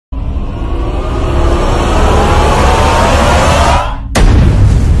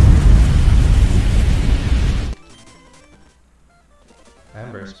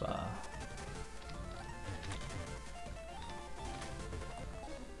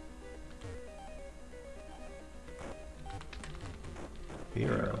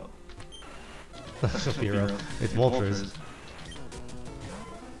Firo. Firo. It's Moltres.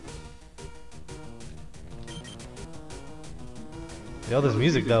 Yo, this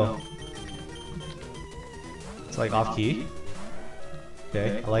music though. It's like off key.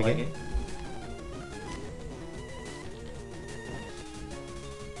 Okay, I like it.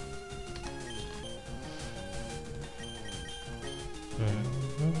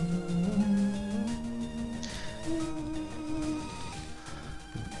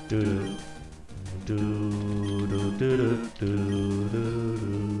 Do do do do do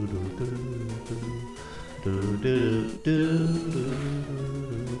do.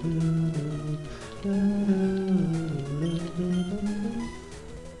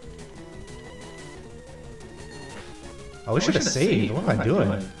 Oh, we should have saved. What am I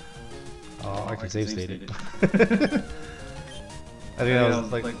doing? Oh, I can save state it. I think that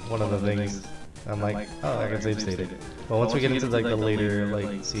was like one of the things. I'm like, oh, I can save state it. But once we get into like the later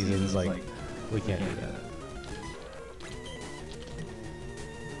like seasons, like we can't do that.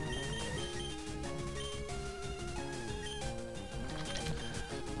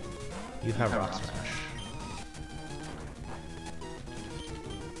 You have Rock Smash.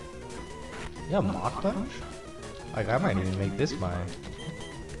 You have Mach Punch? Like, I might even make this mine.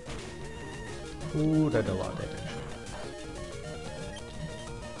 Ooh, that did a lot of damage.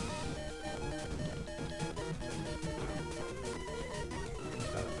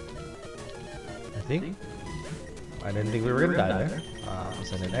 I didn't think we were gonna die there.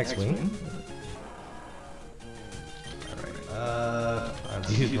 Send an X-Wing. Alright, I've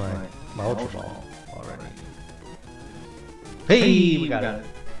used my Ultra Ball already. Hey, we got it.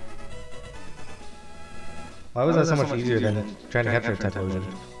 Why was that so much easier than trying to capture a Typhlosion?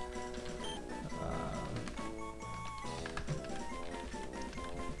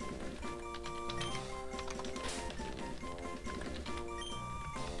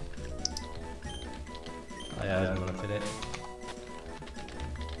 Oh yeah, I'm gonna fit it.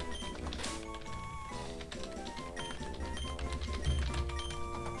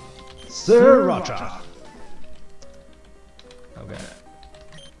 Sriracha! Okay.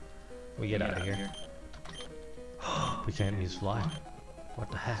 We get out of here. We can't use fly. What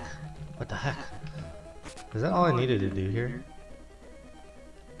the heck? What the heck? Is that all I needed to do here?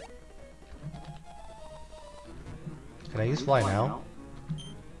 Can I use fly now?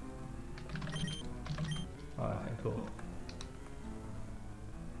 Oh, okay, cool.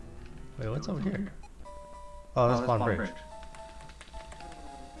 Wait, what's over here? Oh, that's Spawn Bridge.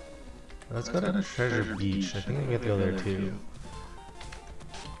 Let's go to Treasure Beach. I think we have to go there too.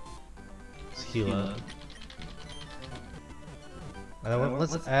 Let's heal up. And then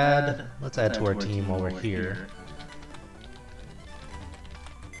let's add to our team while we're here.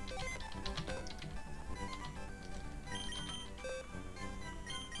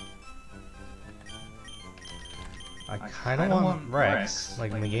 I kinda want Rex.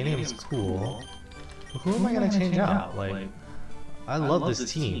 Like, Meganium's cool. But who am I gonna change out? Like, I love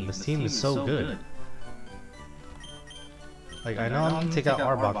this team. This team is so good. Like, I know I'm gonna take out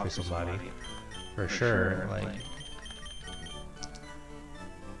Arbok for somebody. For sure. Like,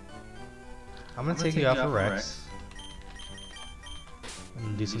 I'm gonna take you out for Rex.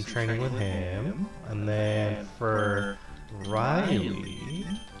 And do some training with him. And then for Riley,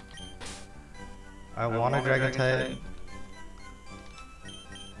 I want a Dragon type.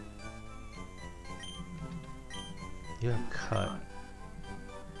 You have Cut.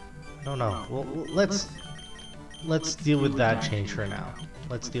 I don't know. Well, let's deal with that change for now.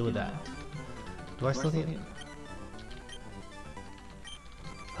 Let's deal with that. Do I still need?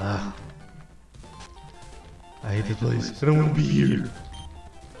 Ah. I hate this place. I don't want to be here.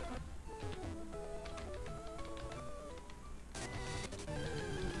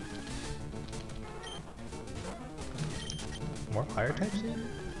 More fire types here?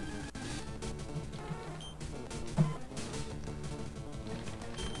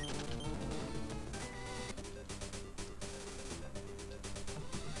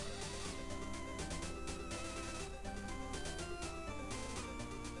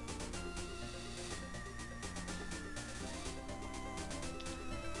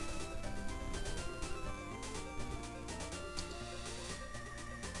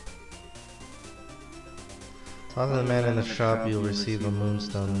 Talk to the man in the shop, you'll receive a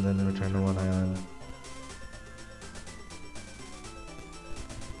moonstone and then return to One Island.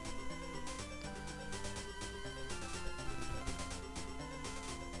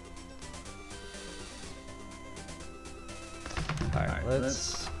 Alright,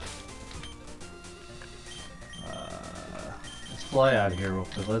 let's fly out of here real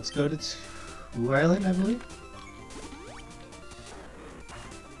quick. Let's go to Two Island, I believe.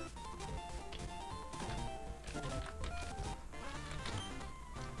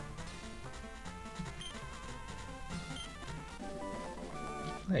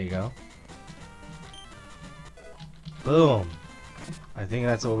 There you go. Boom. I think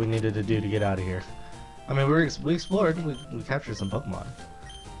that's what we needed to do to get out of here. I mean, we explored. We captured some Pokemon.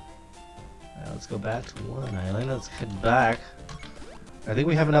 Let's go back to one island. Let's head back. I think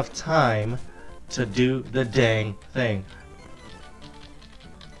we have enough time to do the dang thing.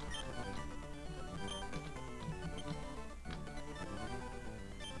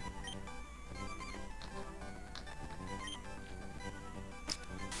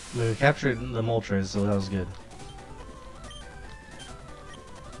 We captured the Moltres, so that was good.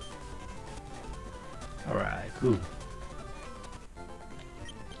 Alright, cool.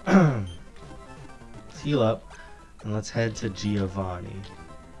 Let's heal up, and let's head to Giovanni.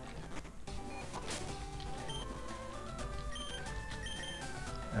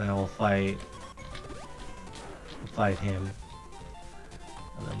 And then we'll fight him.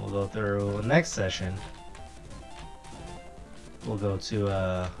 And then we'll go through the next session. We'll go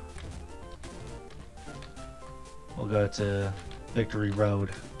to Victory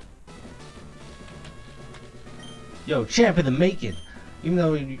Road. Yo, champ in the making! Even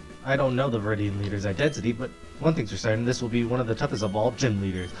though I don't know the Viridian leader's identity, but one thing's for certain, this will be one of the toughest of all gym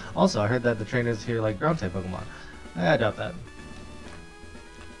leaders. Also, I heard that the trainers here like ground-type Pokemon. I doubt that.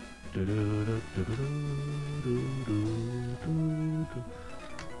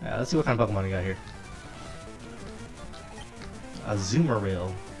 Yeah, let's see what kind of Pokemon we got here.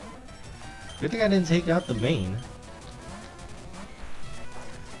 Azumarill. Good thing I didn't take out the main.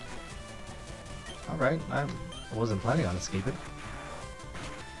 Alright, I wasn't planning on escaping.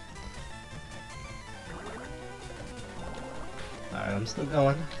 Alright, I'm still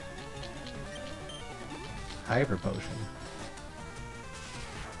going. Hyper Potion.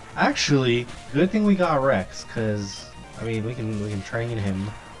 Actually, good thing we got Rex, cause I mean we can train him.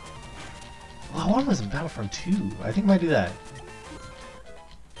 Oh, one was in Battlefront 2. I think I might do that.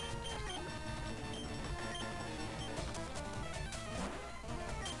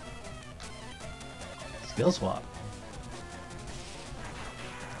 Skill swap.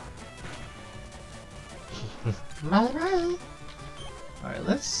 Alright,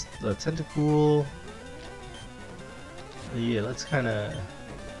 let's Tentacool. Yeah, let's kind of.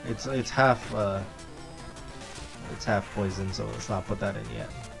 It's half poison, so let's not put that in yet.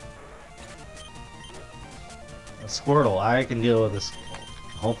 A Squirtle. I can deal with this.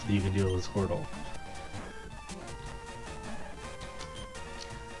 Hopefully, you can deal with Squirtle.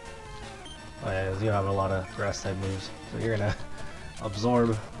 Oh yeah, you have a lot of grass type moves, so you're gonna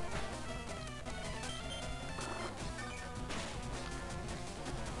absorb.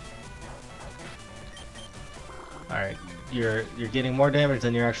 Alright, you're getting more damage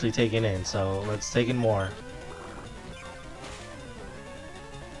than you're actually taking in, so let's take in more.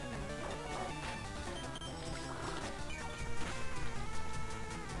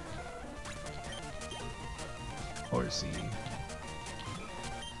 Horsey.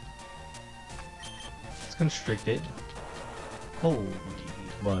 Let's constrict it. Holy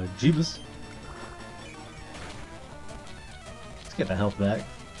Jeebus. Let's get the health back.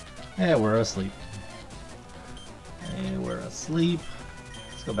 Yeah, we're asleep. And we're asleep.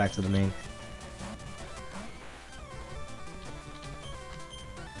 Let's go back to the main.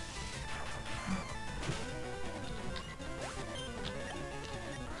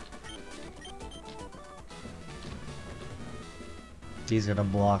 He's gonna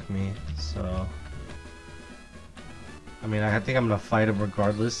block me, so I mean I think I'm gonna fight him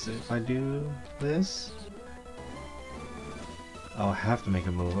regardless if I do this. Oh, I have to make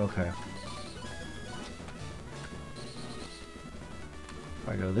a move, okay. If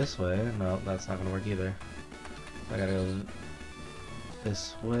I go this way, no, that's not gonna work either. I gotta go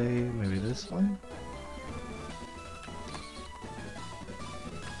this way, maybe this one?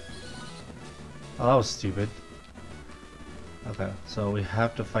 Oh, that was stupid. Okay, so we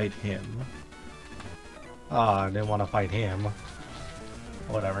have to fight him. Oh, I didn't want to fight him.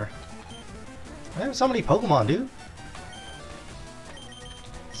 Whatever. I have so many Pokemon, dude.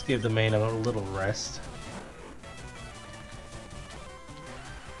 Let's give the main a little rest.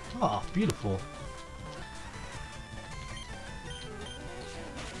 Oh, beautiful.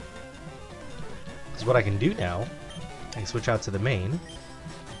 This is what I can do now. I can switch out to the main.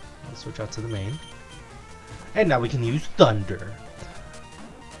 I'll switch out to the main. And now we can use Thunder.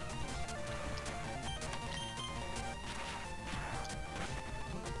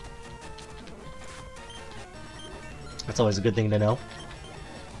 That's always a good thing to know.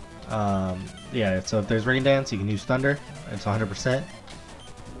 Yeah, so if there's Rain Dance, you can use Thunder. It's 100%.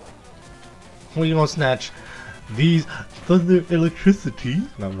 We gonna snatch these Thunder Electricity.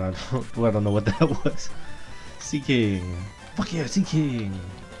 No, I'm not. I don't know what that was. Seeking. Fuck yeah, Sea King!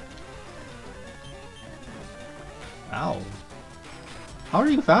 Ow. How are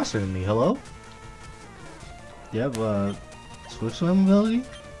you faster than me? Hello? You have swift swim ability?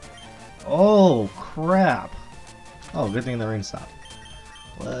 Oh crap! Oh, good thing the rain stopped.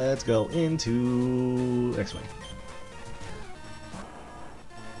 Let's go into X-Wing.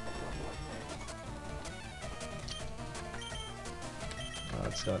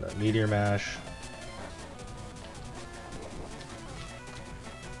 Let's go to Meteor Mash.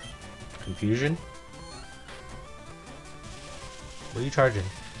 Confusion? What are you charging?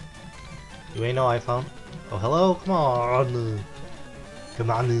 You ain't no iPhone? Oh, hello? Come on! Come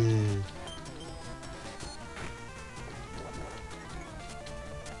on!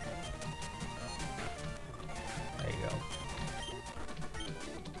 There you go.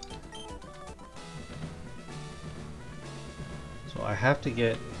 So I have to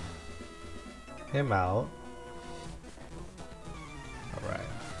get him out. Alright.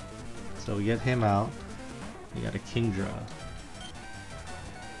 So we get him out. We got a Kingdra.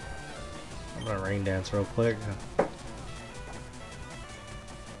 I'm gonna rain dance real quick. Man,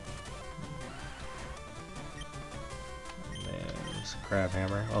 this crab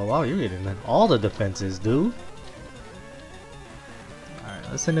hammer. Oh wow, you're getting all the defenses, dude. Alright,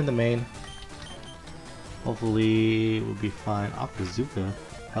 let's send in the main. Hopefully we'll be fine. Okazuka.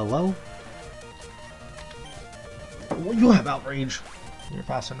 Hello? Oh, you have outrage. You're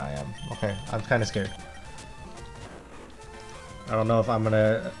faster than I am. Okay, I'm kinda scared. I don't know if I'm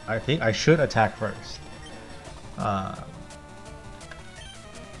gonna. I think I should attack first. Okay,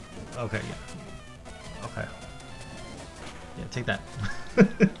 yeah. Okay. Yeah, take that.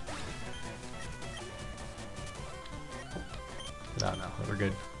 No, we're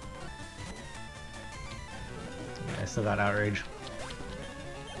good. Yeah, I still got outrage.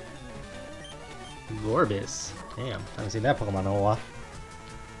 Gorbis. Damn, I haven't seen that Pokemon in a while.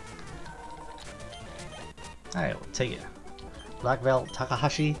 Alright, we'll take it. Black Belt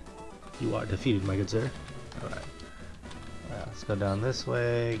Takahashi, you are defeated, my good sir. Alright. Let's go down this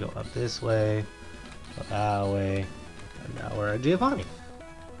way, go up this way, go that way, and now we're at Giovanni.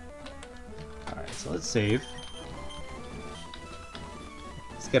 Alright, so let's save.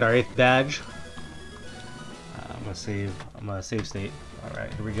 Let's get our 8th badge. I'm gonna save state.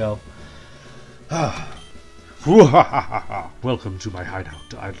 Alright, here we go. Welcome to my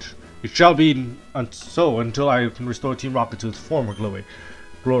hideout. It shall be so until I can restore Team Rocket to its former glory.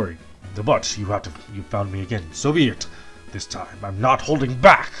 But you found me again. So be it. This time, I'm not holding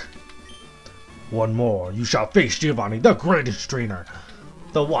back. One more, you shall face Giovanni, the greatest trainer,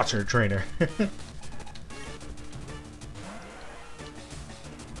 The Water Trainer.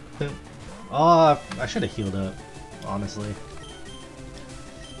 Oh, I should have healed up, honestly.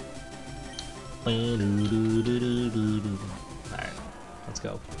 Alright, let's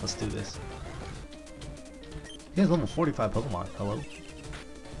go. Let's do this. He has level 45 Pokemon. Hello?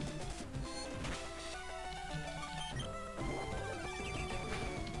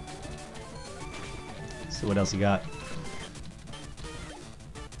 Let's see what else you got.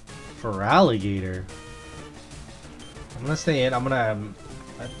 For Alligator. I'm gonna stay in. I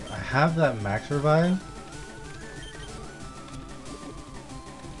have that max revive.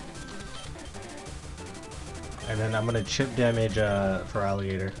 And then I'm gonna chip damage for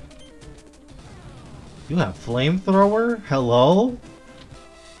Alligator. You have Flamethrower? Hello?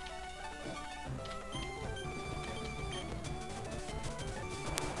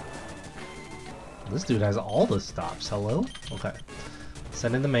 This dude has all the stops. Hello? Okay.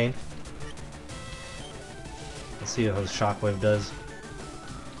 Send in the main. Let's see how his Shockwave does.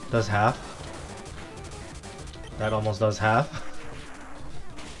 Does half. That almost does half.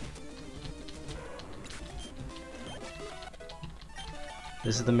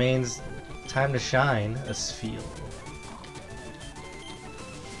 This is the main's time to shine. A Spheal.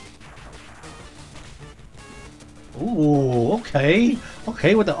 Ooh, okay.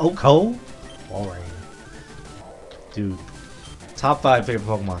 Okay with the Oko. Walrein. Dude. Top 5 favorite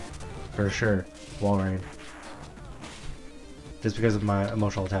Pokemon. For sure. Walrein. Just because of my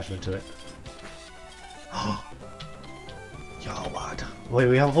emotional attachment to it. Yo, what? Wait,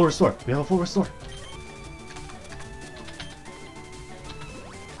 we have a full restore. We have a full restore.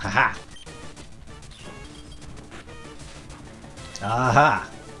 Haha. Aha.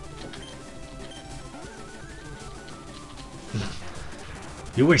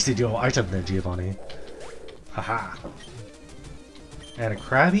 You wasted your item there, Giovanni. Haha. And a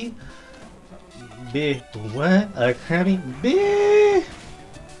Krabby? B. What? A Krabby? B.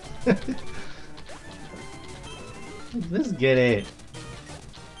 Let's get it.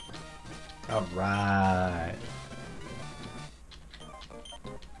 Alright.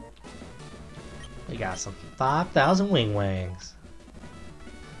 We got some 5,000 wing wangs.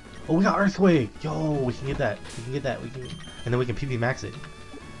 Oh, we got Earthquake! Yo, we can get that. We can get that. We can, and then we can PP max it.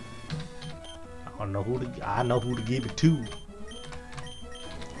 I know who to give it to.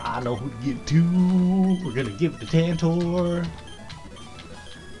 I know who to give it to. We're gonna give it to Tantor.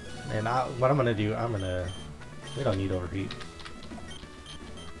 And what I'm gonna do, we don't need overheat.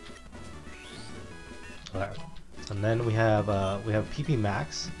 Alright. And then we have PP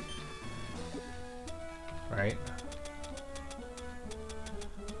max. Right?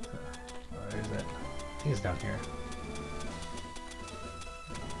 Where is it? I think it's down here.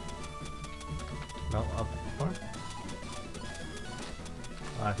 No, up more?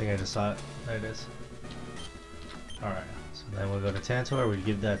 Oh, I think I just saw it. There it is. Alright, so then we'll go to Tantor, we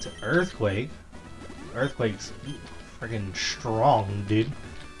give that to Earthquake. Earthquake's freaking strong, dude.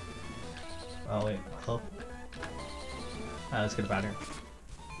 Oh wait, hello? Alright, let's get up out of here.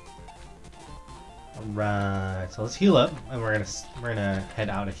 Alright, so let's heal up, and we're gonna head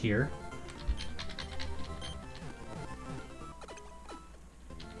out of here.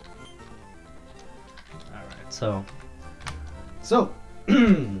 Alright, so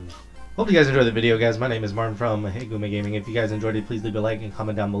hope you guys enjoyed the video, guys. My name is Martin from Higume Gaming. If you guys enjoyed it, please leave a like and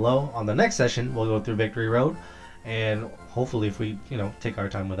comment down below. On the next session, we'll go through Victory Road, and hopefully, if we take our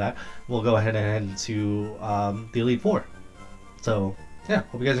time with that, we'll go ahead and head to the Elite Four. So yeah,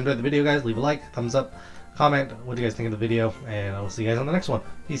 hope you guys enjoyed the video, guys. Leave a like, thumbs up, comment what do you guys think of the video, and I will see you guys on the next one.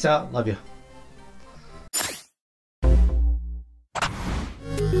 Peace out, love you.